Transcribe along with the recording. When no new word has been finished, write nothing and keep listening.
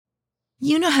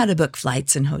You know how to book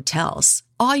flights and hotels.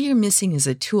 All you're missing is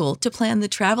a tool to plan the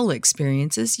travel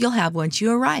experiences you'll have once you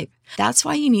arrive. That's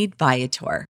why you need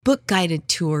Viator. Book guided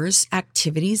tours,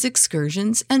 activities,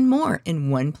 excursions, and more in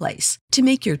one place to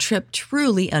make your trip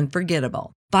truly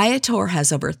unforgettable. Viator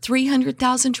has over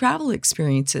 300,000 travel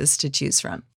experiences to choose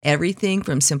from. Everything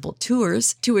from simple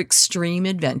tours to extreme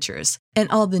adventures and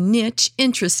all the niche,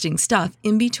 interesting stuff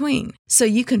in between. So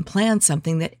you can plan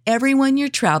something that everyone you're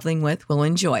traveling with will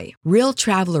enjoy. Real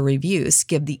traveler reviews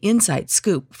give the inside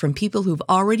scoop from people who've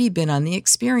already been on the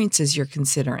experiences you're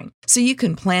considering. So you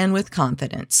can plan with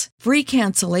confidence. Free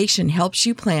cancellation helps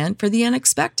you plan for the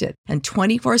unexpected. And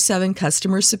 24/7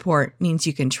 customer support means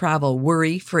you can travel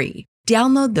worry-free.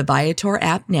 Download the Viator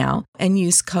app now and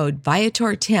use code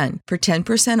Viator10 for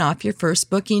 10% off your first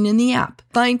booking in the app.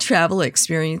 Find travel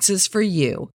experiences for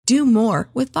you. Do more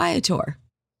with Viator.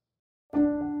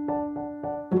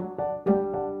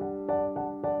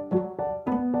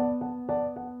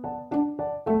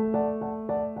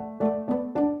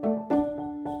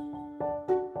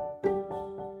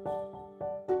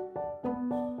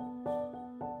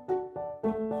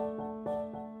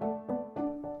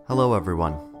 Hello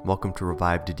everyone, welcome to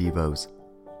Revived Devos.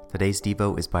 Today's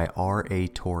Devo is by R.A.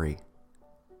 Torrey.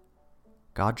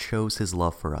 God shows his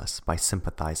love for us by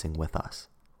sympathizing with us.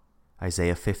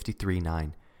 Isaiah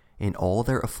 53:9. In all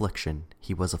their affliction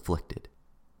he was afflicted.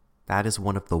 That is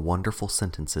one of the wonderful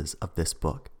sentences of this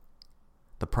book.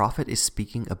 The prophet is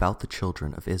speaking about the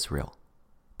children of Israel.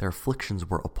 Their afflictions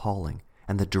were appalling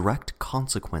and the direct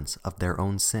consequence of their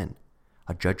own sin,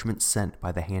 a judgment sent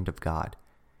by the hand of God.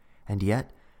 And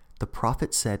yet, the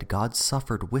prophet said God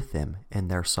suffered with them in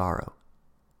their sorrow.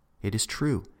 It is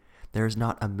true, there is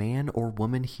not a man or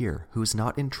woman here who is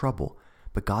not in trouble,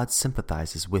 but God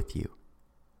sympathizes with you.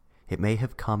 It may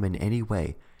have come in any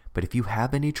way, but if you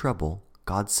have any trouble,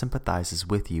 God sympathizes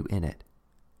with you in it.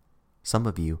 Some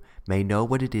of you may know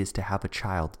what it is to have a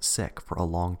child sick for a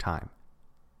long time.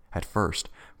 At first,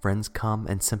 friends come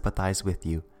and sympathize with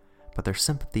you, but their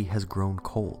sympathy has grown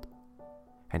cold.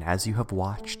 And as you have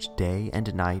watched day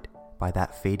and night by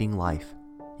that fading life,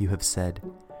 you have said,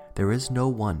 "There is no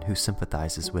one who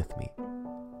sympathizes with me."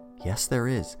 Yes, there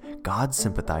is. God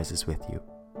sympathizes with you.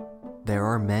 There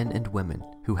are men and women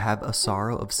who have a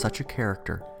sorrow of such a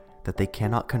character that they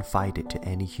cannot confide it to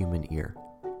any human ear.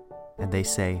 And they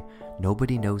say,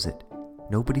 "Nobody knows it.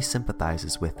 Nobody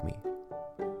sympathizes with me."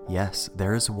 Yes,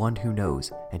 there is one who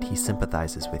knows, and he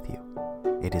sympathizes with you.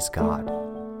 It is God.